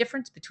make the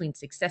difference between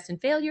success and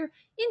failure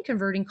in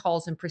converting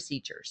calls and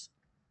procedures.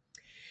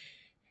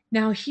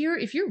 Now here,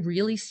 if you're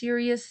really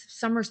serious,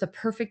 summer's the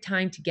perfect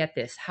time to get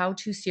this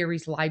how-to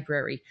series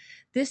library.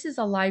 This is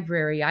a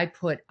library I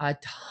put a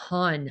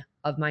ton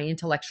of my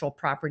intellectual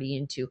property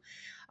into.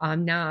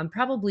 Now I'm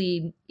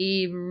probably,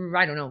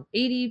 I don't know,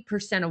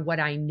 80% of what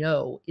I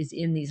know is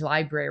in these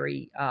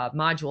library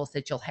modules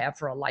that you'll have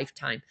for a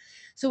lifetime.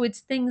 So it's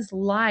things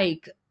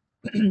like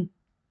the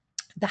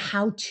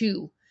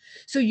how-to.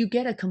 So you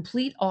get a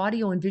complete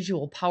audio and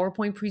visual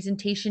PowerPoint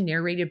presentation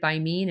narrated by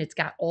me, and it's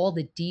got all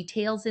the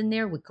details in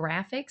there with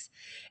graphics.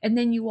 And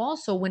then you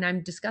also, when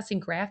I'm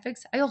discussing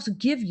graphics, I also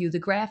give you the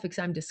graphics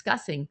I'm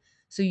discussing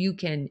so you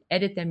can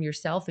edit them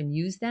yourself and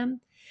use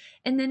them.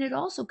 And then it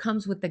also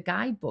comes with the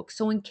guidebook.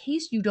 So in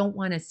case you don't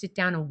want to sit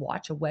down and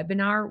watch a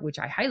webinar, which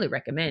I highly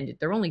recommend,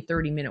 they're only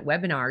 30-minute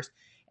webinars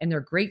and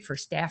they're great for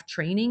staff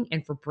training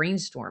and for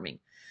brainstorming.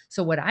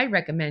 So what I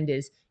recommend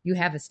is you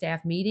have a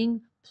staff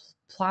meeting,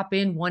 plop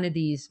in one of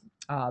these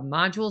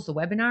modules, the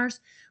webinars,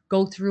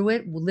 go through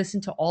it,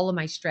 listen to all of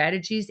my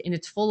strategies, and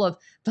it's full of,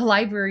 the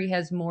library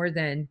has more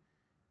than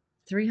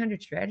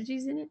 300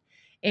 strategies in it.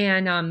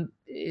 And,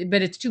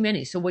 but it's too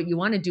many. So what you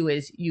want to do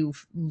is you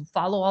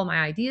follow all my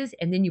ideas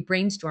and then you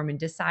brainstorm and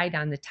decide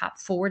on the top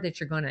 4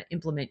 that you're going to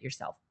implement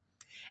yourself.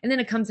 And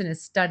then it comes in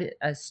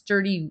a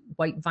sturdy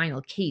white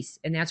vinyl case,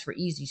 and that's for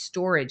easy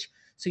storage.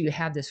 So you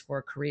have this for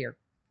a career.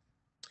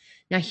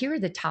 Now, here are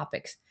the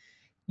topics.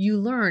 You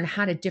learn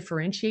how to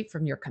differentiate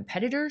from your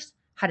competitors,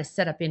 how to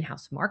set up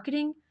in-house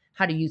marketing,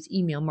 how to use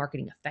email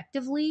marketing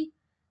effectively,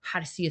 how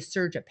to see a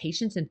surge of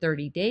patients in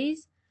 30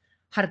 days,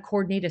 how to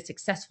coordinate a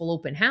successful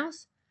open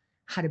house,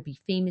 how to be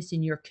famous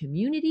in your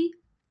community,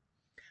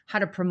 how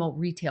to promote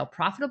retail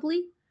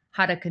profitably,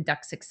 how to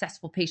conduct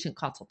successful patient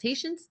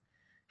consultations,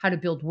 how to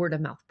build word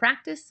of mouth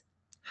practice,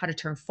 how to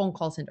turn phone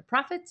calls into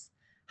profits,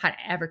 how to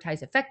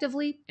advertise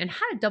effectively, and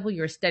how to double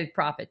your aesthetic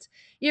profits.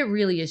 It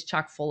really is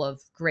chock full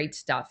of great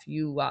stuff.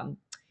 You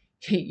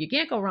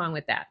can't go wrong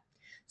with that.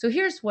 So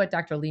here's what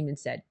Dr. Lehman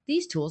said.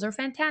 These tools are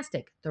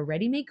fantastic. The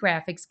ready-made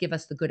graphics give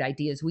us the good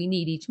ideas we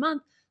need each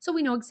month, so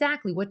we know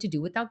exactly what to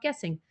do without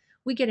guessing.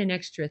 We get an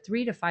extra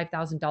 $3,000 to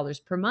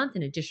 $5,000 per month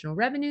in additional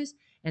revenues,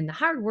 and the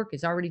hard work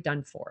is already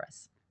done for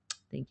us.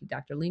 Thank you,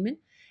 Dr. Lehman.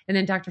 And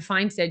then Dr.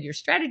 Fine said, your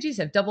strategies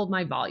have doubled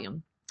my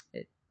volume.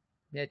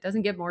 It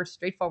doesn't get more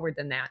straightforward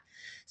than that.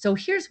 So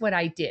here's what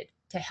I did.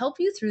 To help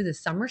you through the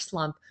summer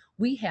slump,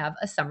 we have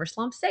a summer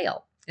slump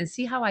sale. And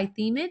see how I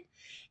theme it?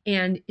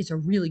 And it's a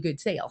really good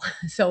sale.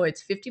 So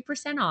it's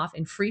 50% off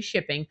and free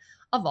shipping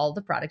of all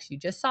the products you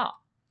just saw.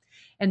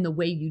 And the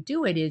way you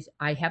do it is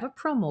I have a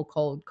promo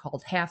code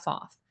called half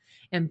off.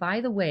 And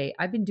by the way,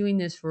 I've been doing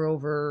this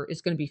for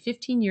it's going to be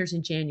 15 years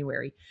in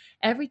January.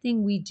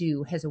 Everything we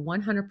do has a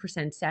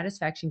 100%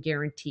 satisfaction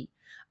guarantee.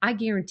 I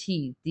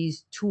guarantee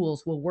these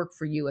tools will work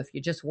for you if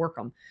you just work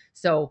them.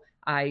 So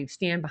I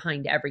stand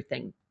behind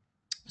everything.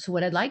 So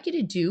what I'd like you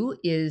to do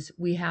is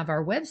we have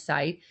our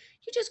website.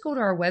 You just go to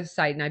our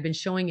website, and I've been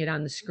showing it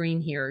on the screen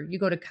here. You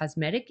go to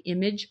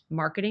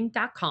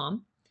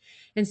cosmetikimagemarketing.com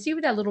and see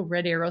where that little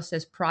red arrow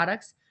says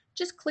products.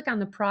 Just click on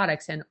the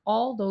products, and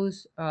all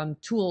those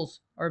tools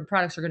or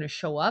products are going to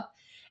show up.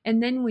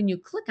 And then when you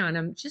click on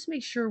them, just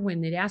make sure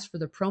when it asks for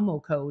the promo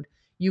code,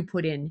 you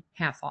put in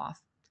half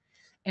off.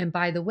 And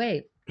by the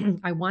way,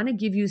 I want to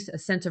give you a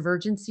sense of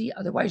urgency.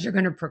 Otherwise, you're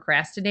going to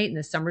procrastinate and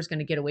the summer's going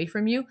to get away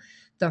from you.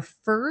 The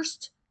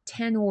first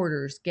 10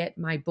 orders get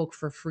my book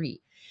for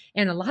free.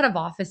 And a lot of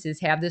offices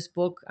have this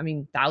book. I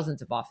mean,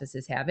 thousands of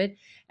offices have it.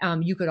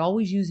 You could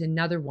always use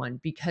another one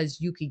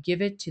because you could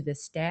give it to the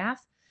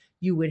staff.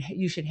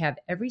 You should have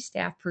every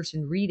staff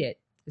person read it.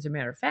 As a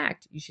matter of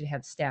fact, you should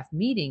have staff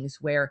meetings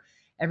where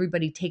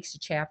everybody takes a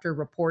chapter,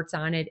 reports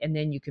on it, and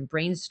then you can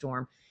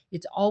brainstorm.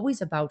 It's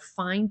always about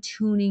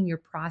fine-tuning your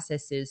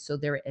processes so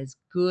they're as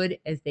good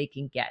as they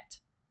can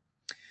get.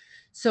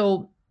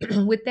 So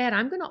with that,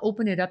 I'm going to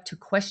open it up to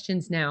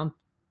questions now.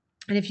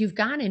 And if you've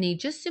got any,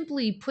 just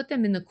simply put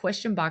them in the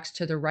question box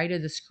to the right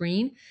of the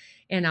screen,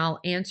 and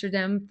I'll answer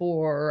them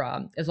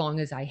for as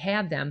long as I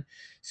have them.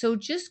 So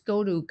just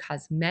go to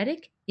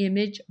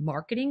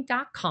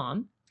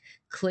cosmetikimagemarketing.com,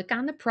 click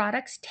on the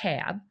products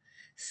tab,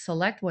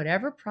 select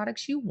whatever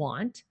products you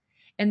want,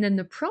 and then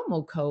the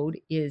promo code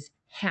is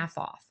half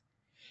off.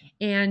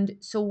 And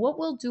so what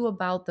we'll do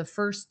about the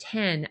first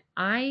 10,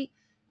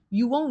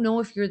 you won't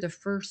know if you're the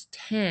first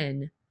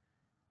 10.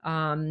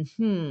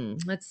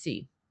 Let's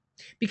see.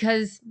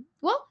 Because,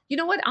 well, you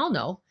know what? I'll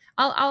know.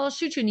 I'll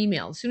shoot you an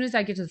email. As soon as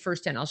I get to the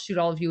first 10, I'll shoot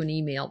all of you an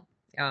email,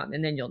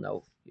 and then you'll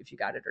know if you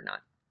got it or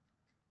not.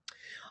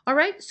 All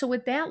right. So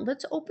with that,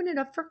 let's open it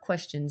up for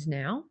questions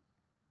now.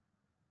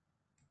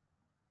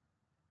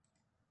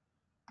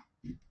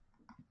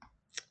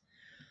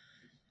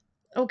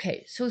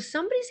 Okay, so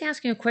somebody's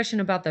asking a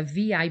question about the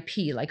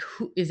VIP, like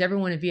who is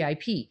everyone a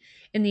VIP?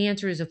 And the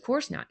answer is of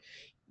course not.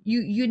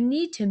 You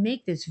need to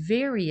make this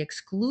very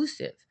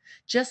exclusive,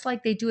 just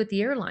like they do at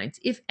the airlines.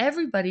 If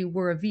everybody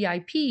were a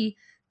VIP,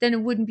 then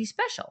it wouldn't be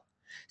special.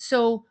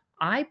 So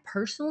I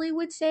personally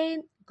would say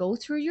go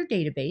through your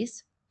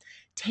database,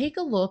 take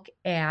a look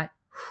at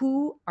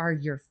who are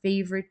your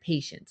favorite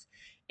patients.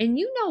 And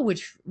you know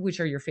which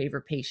are your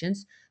favorite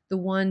patients, the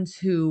ones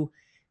who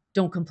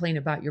don't complain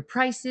about your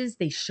prices,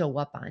 they show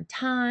up on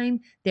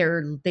time,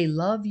 they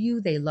love you,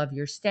 they love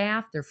your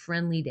staff, they're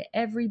friendly to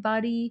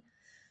everybody.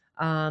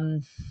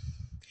 Um,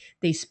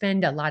 they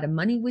spend a lot of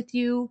money with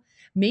you.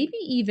 Maybe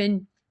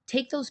even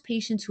take those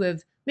patients who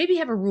maybe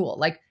have a rule,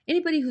 like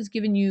anybody who's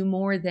given you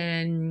more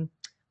than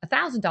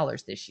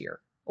 $1,000 this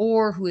year,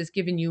 or who has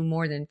given you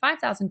more than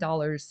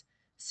 $5,000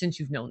 since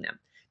you've known them.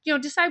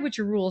 Decide what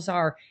your rules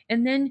are,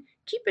 and then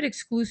keep it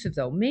exclusive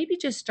though. Maybe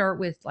just start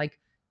with like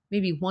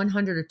maybe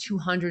 100 or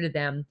 200 of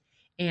them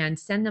and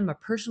send them a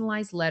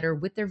personalized letter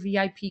with their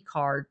VIP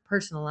card,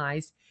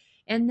 personalized,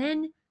 and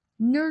then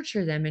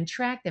nurture them and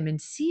track them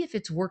and see if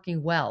it's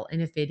working well. And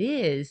if it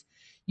is,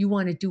 you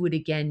want to do it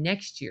again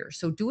next year.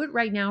 So do it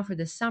right now for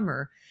the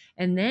summer,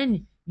 and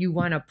then you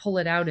want to pull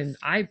it out. And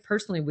I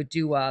personally would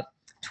do a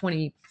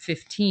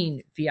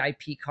 2015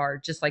 VIP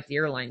card, just like the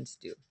airlines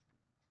do.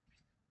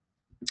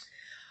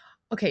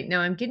 Okay, now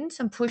I'm getting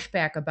some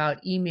pushback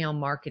about email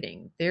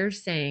marketing. They're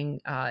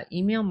saying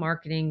email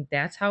marketing,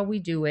 that's how we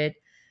do it.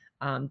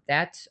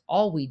 That's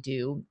all we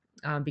do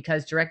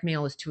because direct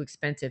mail is too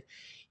expensive.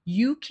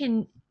 You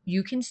can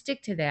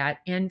stick to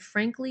that. And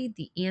frankly,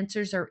 the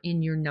answers are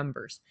in your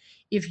numbers.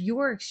 If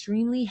you're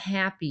extremely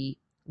happy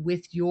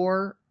with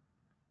your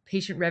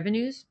patient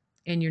revenues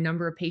and your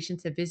number of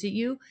patients that visit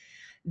you,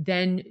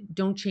 then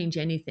don't change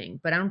anything.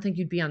 But I don't think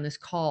you'd be on this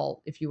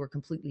call if you were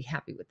completely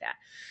happy with that.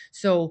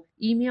 So,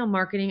 email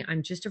marketing,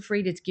 I'm just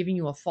afraid it's giving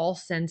you a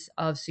false sense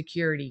of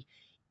security.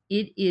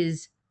 It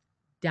is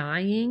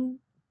dying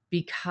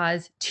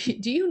because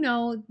do you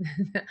know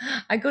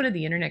I go to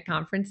the internet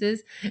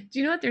conferences. Do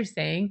you know what they're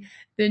saying?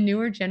 The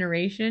newer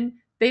generation,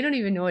 they don't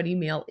even know what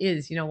email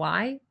is. You know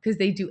why? Because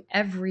they do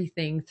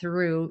everything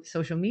through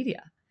social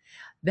media.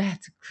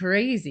 That's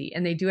crazy.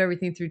 And they do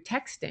everything through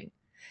texting.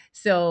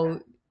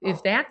 So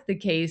if that's the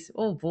case,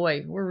 oh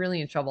boy, we're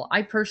really in trouble.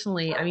 I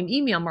personally, I mean,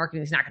 email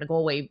marketing is not going to go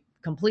away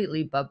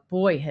completely, but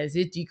boy, has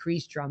it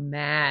decreased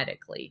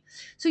dramatically.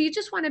 So you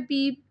just want to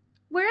be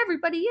where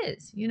everybody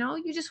is. You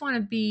just want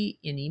to be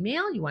in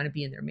email. You want to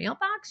be in their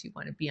mailbox. You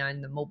want to be on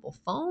the mobile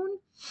phone.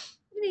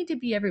 You need to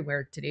be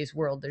everywhere in today's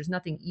world. There's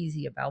nothing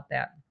easy about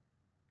that.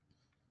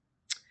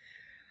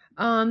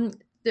 Um,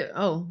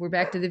 we're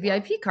back to the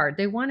VIP card.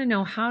 They want to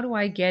know, how do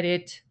I get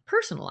it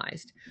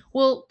personalized?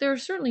 Well, there are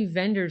certainly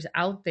vendors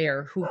out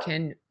there who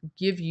can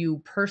give you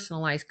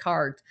personalized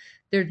cards.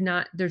 There's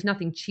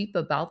nothing cheap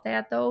about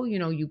that though.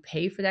 You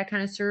pay for that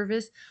kind of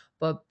service,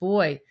 but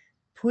boy,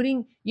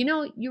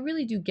 you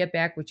really do get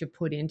back what you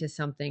put into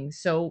something.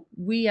 So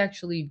we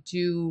actually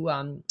do,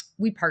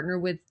 we partner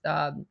with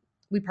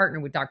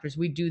doctors.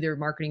 We do their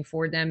marketing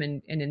for them.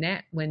 And in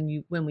that,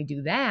 when we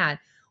do that,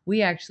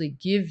 we actually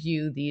give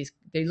you these.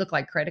 They look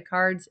like credit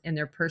cards and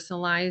they're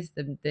personalized.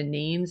 The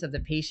names of the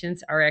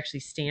patients are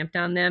actually stamped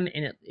on them,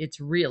 and it's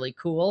really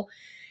cool.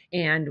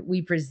 And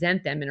we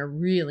present them in a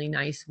really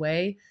nice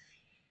way,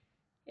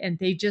 and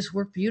they just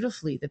work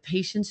beautifully. The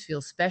patients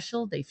feel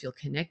special, they feel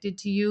connected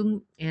to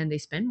you, and they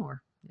spend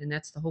more. And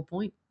that's the whole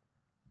point.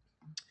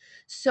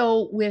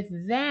 So with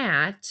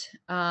that,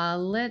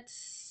 let's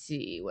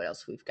see what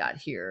else we've got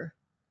here.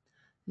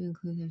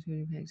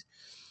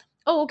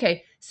 Oh,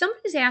 okay.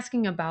 Somebody's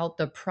asking about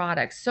the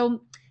products.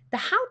 So the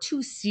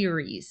how-to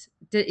series,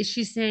 is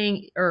she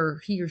saying, or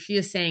he or she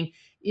is saying,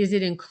 is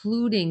it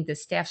including the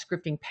staff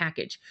scripting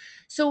package?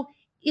 So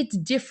it's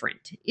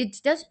different.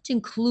 It doesn't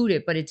include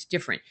it, but it's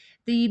different.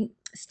 The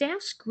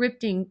staff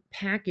scripting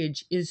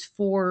package is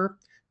for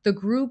the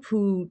group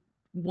who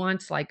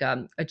wants like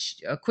a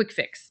quick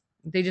fix.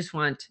 They just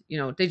want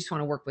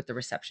to work with the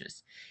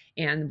receptionist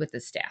and with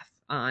the staff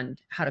on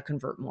how to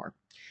convert more.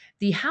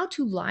 The how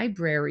to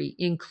library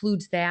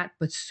includes that,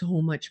 but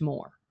so much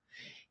more.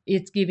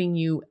 It's giving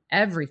you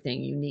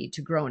everything you need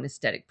to grow an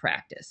aesthetic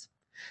practice.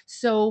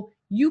 So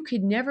you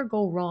could never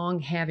go wrong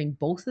having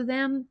both of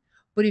them.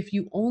 But if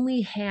you're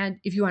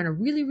on a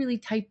really, really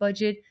tight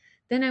budget,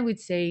 then I would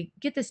say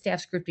get the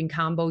staff scripting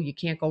combo. You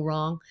can't go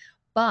wrong.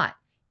 But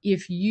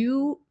if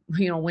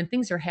when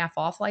things are half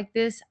off like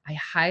this, I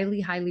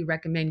highly, highly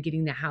recommend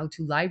getting the how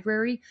to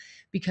library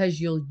because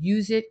you'll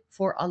use it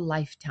for a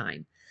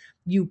lifetime.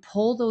 You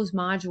pull those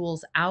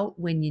modules out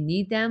when you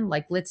need them.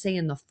 Like, let's say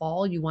in the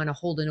fall, you want to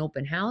hold an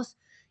open house.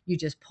 You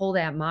just pull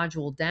that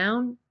module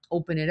down,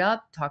 open it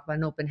up, talk about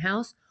an open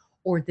house.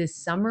 Or this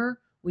summer,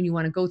 when you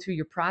want to go through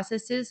your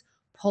processes,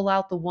 pull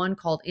out the one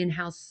called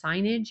in-house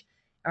signage,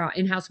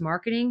 in-house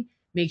marketing.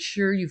 Make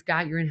sure you've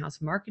got your in-house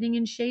marketing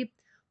in shape.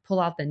 Pull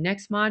out the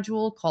next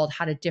module called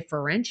how to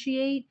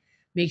differentiate.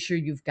 Make sure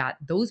you've got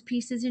those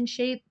pieces in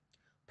shape.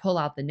 Pull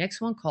out the next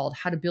one called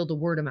how to build a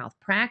word of mouth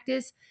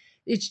practice.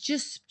 It's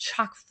just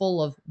chock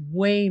full of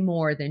way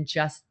more than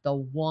just the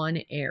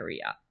one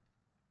area.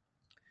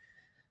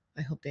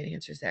 I hope that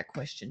answers that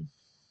question.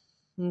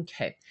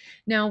 Okay.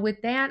 Now,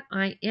 with that,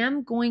 I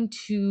am going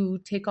to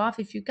take off.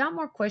 If you've got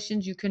more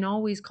questions, you can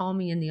always call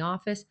me in the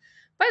office.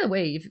 By the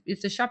way, if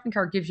the shopping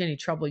cart gives you any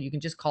trouble, you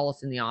can just call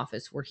us in the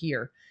office. We're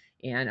here,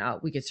 and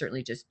we could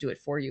certainly just do it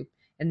for you.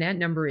 And that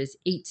number is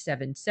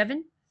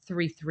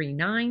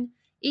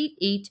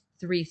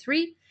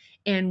 877-339-8833.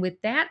 And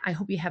with that, I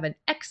hope you have an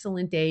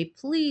excellent day.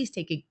 Please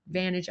take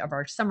advantage of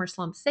our summer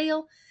slump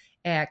sale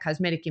at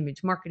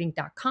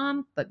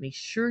cosmetikimagemarketing.com, but make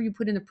sure you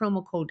put in the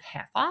promo code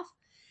half off.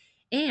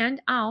 And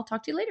I'll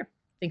talk to you later.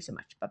 Thanks so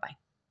much. Bye-bye.